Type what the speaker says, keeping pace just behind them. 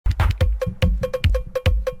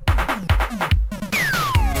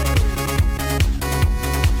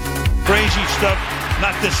stuff.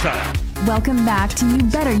 Not this time. Welcome back to You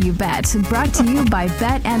Better You Bet, brought to you by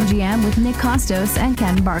BetMGM with Nick Kostos and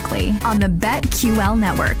Ken Barkley on the BetQL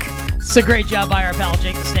network. It's a great job by our pal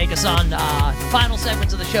Jake the Snake us on final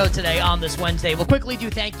segments of the show today on this Wednesday. We'll quickly do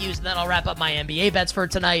thank yous, and then I'll wrap up my NBA bets for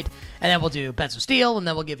tonight, and then we'll do bets of steel, and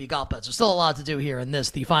then we'll give you golf bets. There's still a lot to do here in this,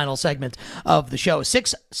 the final segment of the show.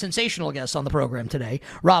 6 sensational guests on the program today.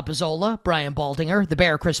 Rob Pizzola, Brian Baldinger, the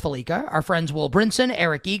Bear Chris Felica, our friends Will Brinson,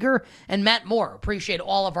 Eric Eager, and Matt Moore. Appreciate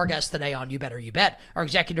all of our guests today on You Better You Bet. Our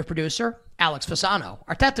executive producer, Alex Fasano.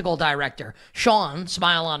 Our technical director, Sean,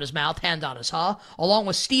 smile on his mouth, hand on his jaw, along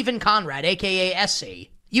with Stephen Conrad, a.k.a. SC.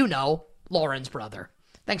 You know, Lauren's brother.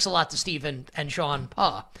 Thanks a lot to Stephen and Sean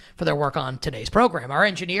for their work on today's program. Our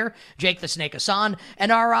engineer, Jake the Snake Hassan,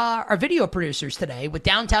 and our video producers today, with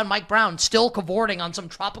downtown Mike Brown still cavorting on some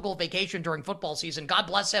tropical vacation during football season. God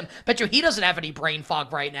bless him. Bet you he doesn't have any brain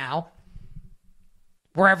fog right now,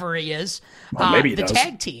 wherever he is. Well, maybe he the does.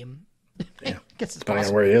 Tag team. Yeah. Guess it's Depending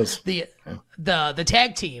possible. on where he is. The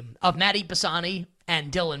tag team of Matty Pisani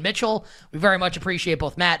and Dylan Mitchell. We very much appreciate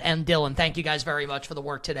both Matt and Dylan. Thank you guys very much for the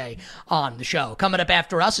work today on the show. Coming up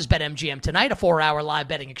after us is BetMGM Tonight, a 4-hour live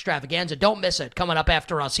betting extravaganza. Don't miss it. Coming up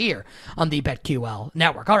after us here on the BetQL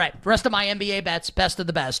network. All right, the rest of my NBA bets, best of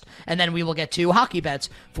the best, and then we will get to hockey bets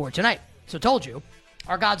for tonight. So told you,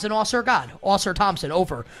 our God's an Osser God. Osser Thompson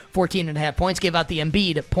over 14.5 points. Gave out the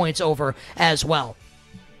Embiid points over as well.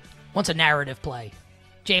 What's a narrative play?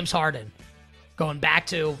 James Harden going back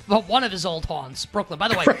to one of his old haunts, Brooklyn. By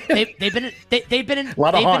the way, they've been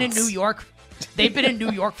in New York. They've been in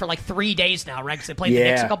New York for like 3 days now, right? Because they played the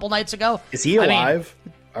Knicks a couple nights ago. Is he alive?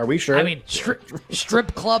 Are we sure? I mean,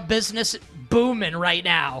 strip club business booming right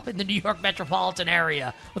now in the New York metropolitan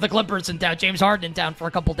area with the Clippers in town. James Harden in town for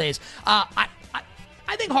a couple days.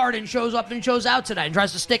 I think Harden shows up and shows out tonight and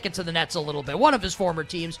tries to stick it to the Nets a little bit. One of his former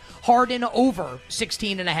teams, Harden over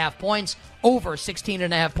 16.5 points. Over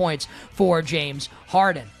 16.5 points for James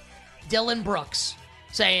Harden. Dylan Brooks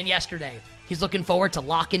saying yesterday he's looking forward to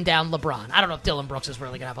locking down LeBron. I don't know if Dylan Brooks is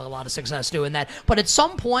really going to have a lot of success doing that, but at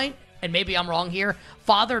some point, and maybe I'm wrong here,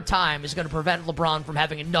 Father Time is going to prevent LeBron from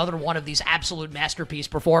having another one of these absolute masterpiece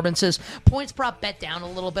performances. Points prop bet down a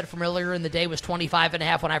little bit from earlier in the day, was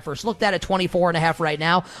 25.5 when I first looked at it, 24.5 right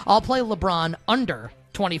now. I'll play LeBron under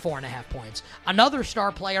 24.5 points. Another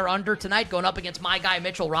star player under tonight, going up against my guy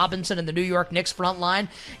Mitchell Robinson in the New York Knicks front line.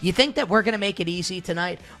 You think that we're going to make it easy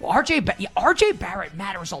tonight? Well, RJ Barrett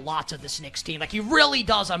matters a lot to this Knicks team. Like, he really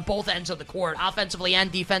does on both ends of the court, offensively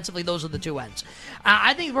and defensively. Those are the two ends.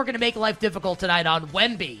 I think we're going to make life difficult tonight on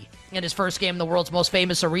Wemby in his first game in the world's most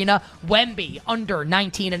famous arena. Wemby under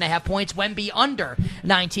 19.5 points. Wemby under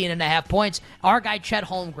 19.5 points. Our guy Chet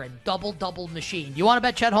Holmgren, double-double machine. You want to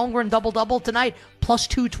bet Chet Holmgren double-double tonight? Plus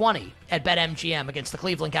 220 at BetMGM against the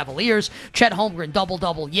Cleveland Cavaliers. Chet Holmgren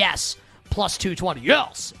double-double, yes. Plus 220,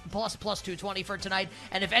 yes. Plus 220 for tonight.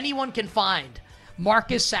 And if anyone can find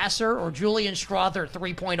Marcus Sasser or Julian Strother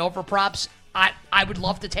 3-point over props, I would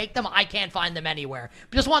love to take them. I can't find them anywhere.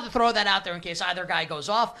 Just wanted to throw that out there in case either guy goes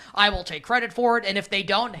off. I will take credit for it. And if they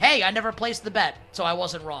don't, hey, I never placed the bet, so I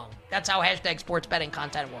wasn't wrong. That's how hashtag sports betting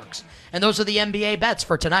content works. And those are the NBA bets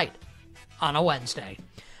for tonight on a Wednesday.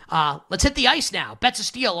 Let's hit the ice now. Bets of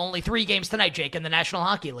steel, only 3 games tonight, Jake, in the National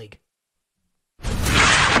Hockey League.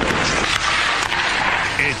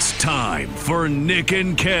 It's time for Nick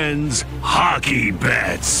and Ken's Hockey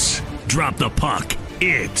Bets. Drop the puck.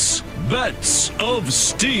 It's Bets of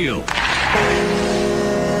Steel.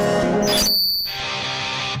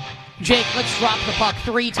 Jake, let's drop the puck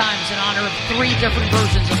 3 times in honor of 3 different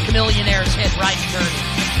versions of Chamillionaire's hit, Right and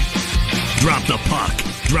Dirty. Drop the puck.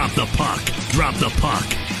 Drop the puck. Drop the puck.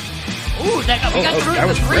 Ooh, we got through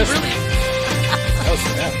the 3, really.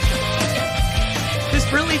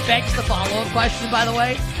 This really begs the follow-up question, by the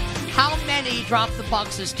way. How many drop the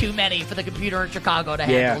pucks is too many for the computer in Chicago to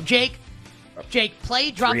handle? Jake,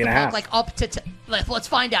 play drop the puck like up to. Let's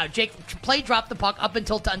find out. Jake, play drop the puck up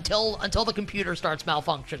until the computer starts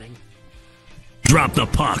malfunctioning. Drop the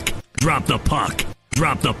puck. Drop the puck.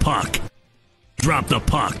 Drop the puck. Drop the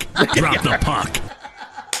puck. Drop the puck.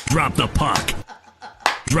 Drop the puck.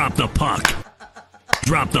 Drop the puck.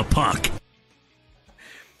 Drop the puck.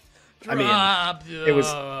 I mean,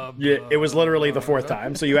 it was literally the 4th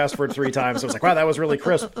time. So you asked for it 3 times. So I was like, wow, that was really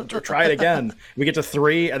crisp. Try it again. We get to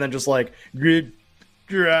 3 and then just like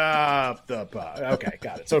drop the puck. Okay,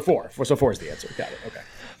 got it. So 4. So 4 is the answer. Got it. Okay.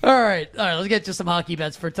 All right. Let's get to some hockey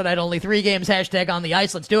bets for tonight. Only 3 games. Hashtag on the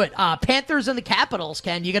ice. Let's do it. Panthers and the Capitals.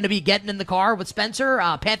 Ken, you going to be getting in the car with Spencer?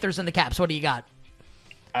 Panthers and the Caps. What do you got?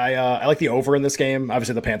 I like the over in this game.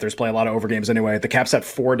 Obviously, the Panthers play a lot of over games anyway. The Caps had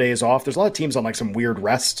 4 days off. There's a lot of teams on like some weird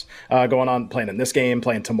rest going on, playing in this game,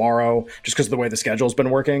 playing tomorrow, just because of the way the schedule's been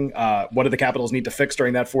working. What did the Capitals need to fix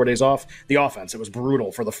during that 4 days off? The offense. It was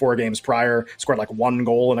brutal for the 4 games prior. Scored like 1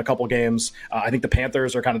 goal in a couple games. I think the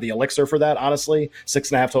Panthers are kind of the elixir for that, honestly.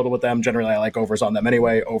 6.5 total with them. Generally, I like overs on them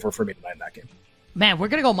anyway. Over for me tonight in that game. Man, we're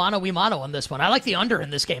going to go mano-a-mano on this one. I like the under in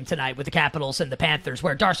this game tonight with the Capitals and the Panthers,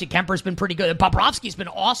 where Darcy Kemper's been pretty good. Bobrovsky's been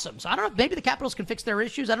awesome. So I don't know. Maybe the Capitals can fix their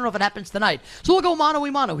issues. I don't know if it happens tonight. So we'll go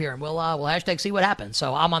mano-a-mano here, and we'll hashtag see what happens.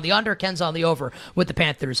 So I'm on the under. Ken's on the over with the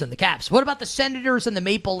Panthers and the Caps. What about the Senators and the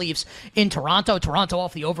Maple Leafs in Toronto? Toronto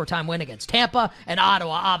off the overtime win against Tampa. And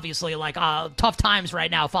Ottawa, obviously, like tough times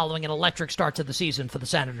right now following an electric start to the season for the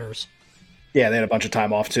Senators. Yeah, they had a bunch of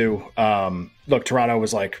time off too. Look, Toronto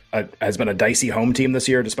was has been a dicey home team this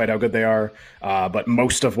year, despite how good they are. But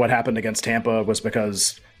most of what happened against Tampa was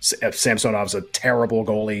because Samsonov's a terrible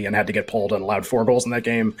goalie and had to get pulled and allowed 4 goals in that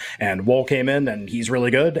game. And Woll came in, and he's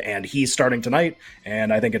really good, and he's starting tonight.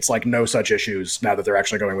 And I think it's like no such issues now that they're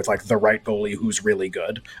actually going with like the right goalie who's really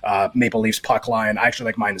good. Maple Leafs puck line, I actually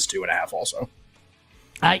like -2.5 also.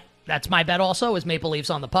 That's my bet also, is Maple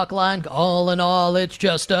Leafs on the puck line. All in all, it's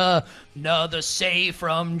just another save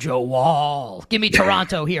from Joe Wall. Give me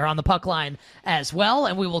Toronto here on the puck line as well,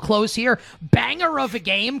 and we will close here. Banger of a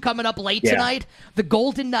game coming up late tonight. The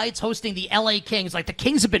Golden Knights hosting the LA Kings. Like, the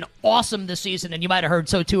Kings have been awesome this season, and you might have heard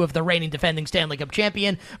so too of the reigning defending Stanley Cup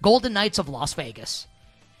champion, Golden Knights of Las Vegas.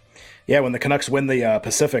 Yeah, when the Canucks win the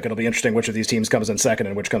Pacific, it'll be interesting which of these teams comes in second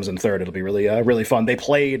and which comes in third. It'll be really fun. They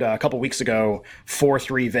played a couple weeks ago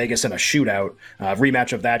 4-3 Vegas in a shootout.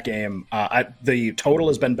 Rematch of that game. The total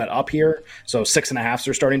has been bet up here, so 6.5s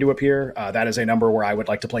are starting to appear. That is a number where I would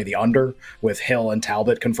like to play the under with Hill and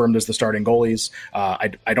Talbot confirmed as the starting goalies.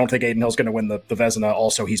 I don't think Aiden Hill's going to win the Vezina.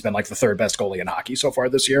 Also, he's been like the 3rd best goalie in hockey so far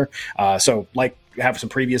this year. So have some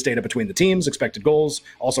previous data between the teams, expected goals,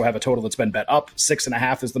 also have a total that's been bet up.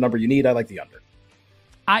 6.5 is the number you need. I like the under.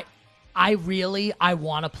 I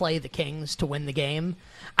want to play the Kings to win the game.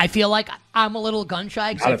 I feel like I'm a little gun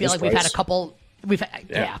shy because I feel like we've had a couple. We've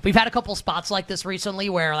had a couple spots like this recently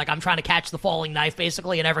where like I'm trying to catch the falling knife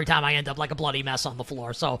basically, and every time I end up like a bloody mess on the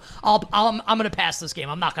floor. So I'm going to pass this game.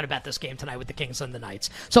 I'm not going to bet this game tonight with the Kings and the Knights.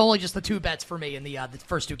 So only just the 2 bets for me in the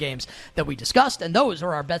first 2 games that we discussed, and those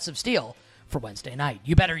are our bets of steel for Wednesday night.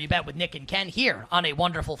 You better you bet with Nick and Ken here on a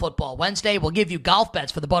wonderful football Wednesday. We'll give you golf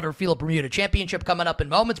bets for the Butterfield Bermuda Championship coming up in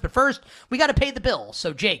moments, but first we got to pay the bills.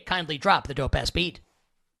 So Jake, kindly drop the dope ass beat.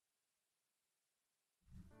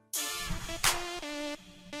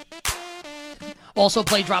 Also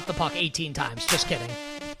play Drop the Puck 18 times. Just kidding.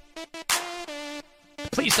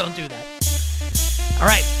 Please don't do that. All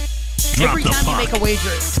right. Every time you make a wager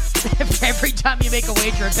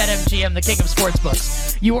at BetMGM, the king of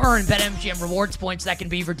sportsbooks, you earn BetMGM rewards points that can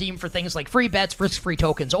be redeemed for things like free bets, risk-free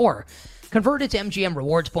tokens, or converted to MGM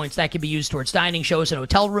rewards points that can be used towards dining, shows, and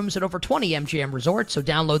hotel rooms at over 20 MGM resorts. So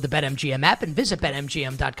download the BetMGM app and visit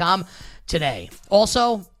BetMGM.com today.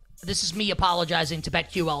 Also, this is me apologizing to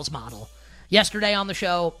BetQL's model. Yesterday on the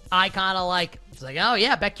show, I kind of it's like, oh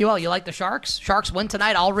yeah, BetQL, you like the Sharks? Sharks win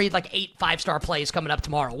tonight. I'll read like 8 5-star plays coming up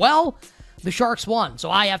tomorrow. Well, the Sharks won,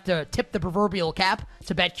 so I have to tip the proverbial cap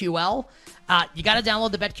to BetQL. You got to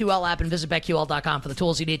download the BetQL app and visit BetQL.com for the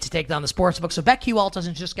tools you need to take down the sportsbook. So BetQL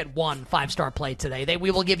doesn't just get 1 5-star play today.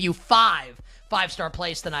 We will give you 5 5-star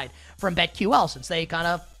plays tonight from BetQL, since they kind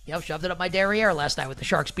of shoved it up my derriere last night with the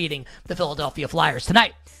Sharks beating the Philadelphia Flyers.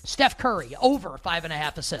 Tonight, Steph Curry over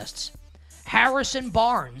 5.5 assists. Harrison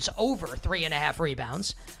Barnes over 3.5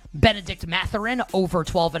 rebounds. Benedict Mathurin over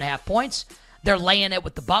 12.5 points. They're laying it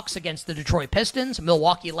with the Bucks against the Detroit Pistons.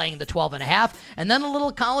 Milwaukee laying the 12.5. And then a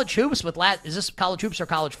little college hoops with is this college hoops or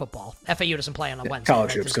college football? FAU doesn't play on Wednesday.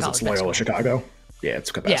 College hoops because it's Loyola Chicago. Yeah,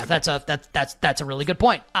 it's basketball. Yeah, that's a really good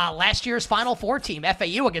point. Last year's Final Four team,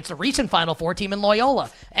 FAU, against the recent Final Four team in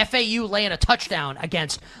Loyola. FAU laying a touchdown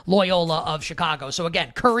against Loyola of Chicago. So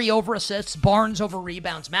again, Curry over assists, Barnes over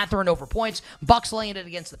rebounds, Mathurin over points, Bucks laying it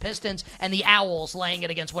against the Pistons, and the Owls laying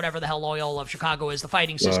it against whatever the hell Loyola of Chicago is, the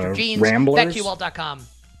Fighting Sister Jeans. Ramblers? BetQL.com.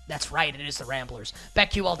 That's right, it is the Ramblers.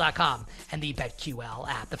 BetQL.com and the BetQL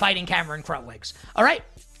app. The Fighting Cameron Crutwigs. All right.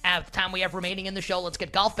 At the time we have remaining in the show, let's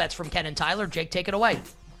get golf bets from Ken and Tyler. Jake, take it away.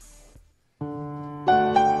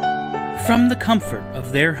 From the comfort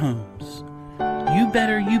of their homes, You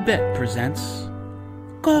Better You Bet presents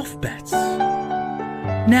Golf Bets.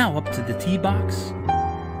 Now up to the tee box,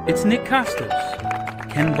 it's Nick Costos,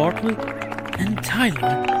 Ken Barkley, and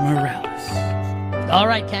Tyler Morales. All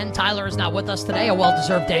right, Ken. Tyler is not with us today. A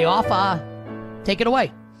well-deserved day off. Take it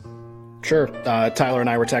away. Sure. Tyler and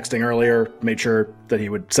I were texting earlier, made sure that he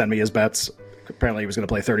would send me his bets. Apparently he was going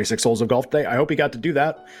to play 36 holes of golf today. I hope he got to do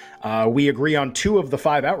that. We agree on 2 of the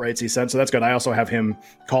 5 outrights he sent, so that's good. I also have him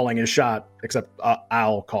calling his shot, except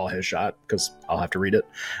I'll call his shot because I'll have to read it.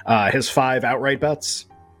 His 5 outright bets: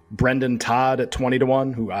 Brendan Todd at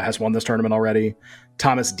 20-1, who has won this tournament already.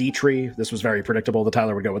 Thomas Dietrich, this was very predictable that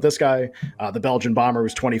Tyler would go with this guy. The Belgian bomber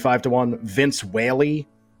was 25-1. Vince Whaley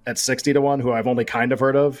at 60-1, who I've only kind of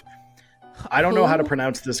heard of. I don't know how to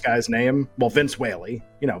pronounce this guy's name. Well, Vince Whaley.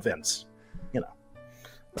 You know, Vince. You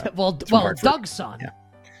know. Well, Doug's son. Yeah.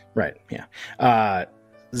 Right, yeah.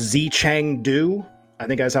 Zicheng Du, I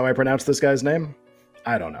think that's how I pronounce this guy's name.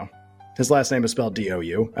 I don't know. His last name is spelled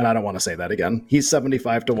D-O-U, and I don't want to say that again. He's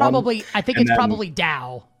 75-1. Probably, I think it's probably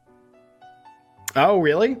Dow. Oh,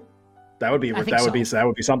 really? That would be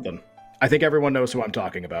something. I think everyone knows who I'm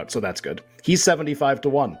talking about, so that's good. He's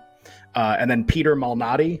 75-1. And then Peter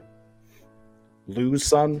Malnati, Lou's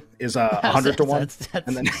son, is 100-1.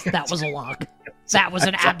 And then that was a lock. That was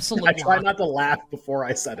an absolute lock. I tried not to laugh before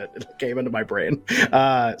I said it. It came into my brain.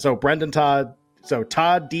 So Brendan Todd,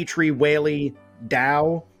 Todd, Dietrich, Whaley,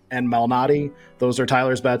 Dow, and Malnati. Those are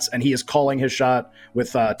Tyler's bets, and he is calling his shot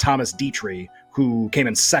with Thomas Dietrich, who came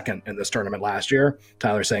in second in this tournament last year.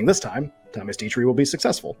 Tyler's saying this time, Thomas Dietrich will be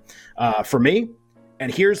successful. For me,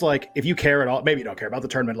 and here's if you care at all, maybe you don't care about the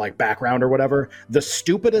tournament, background or whatever, the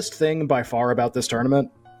stupidest thing by far about this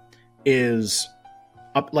tournament is,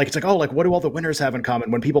 what do all the winners have in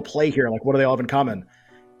common? When people play here, what do they all have in common?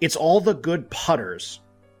 It's all the good putters.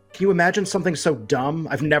 Can you imagine something so dumb?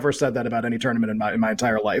 I've never said that about any tournament in my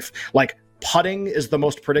entire life. Putting is the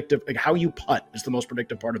most predictive, how you putt is the most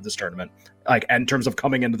predictive part of this tournament. In terms of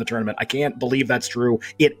coming into the tournament, I can't believe that's true.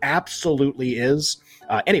 It absolutely is.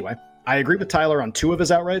 Anyway, I agree with Tyler on 2 of his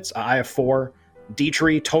outrights. I have 4.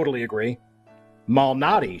 Dietrich, totally agree.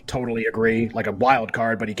 Malnati, totally agree. A wild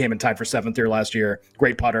card, but he came in tied for 7th here last year.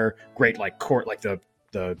 Great putter, great court,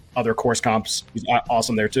 the other course comps. He's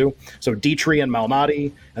awesome there too. So Dietrich and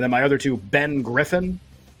Malnati, and then my other 2, Ben Griffin,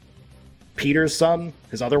 Peter's son,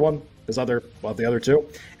 the other 2,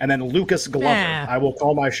 and then Lucas Glover. I will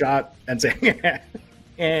call my shot and say,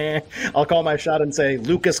 I'll call my shot and say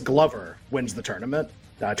Lucas Glover wins the tournament.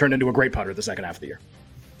 Turned into a great putter the second half of the year.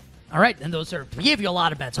 All right, and we gave you a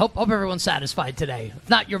lot of bets. Hope everyone's satisfied today. If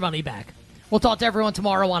not, your money back. We'll talk to everyone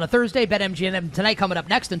tomorrow on a Thursday. BetMGM tonight coming up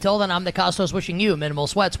next. Until then, I'm Nick Costos wishing you minimal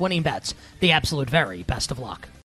sweats, winning bets, the absolute very best of luck.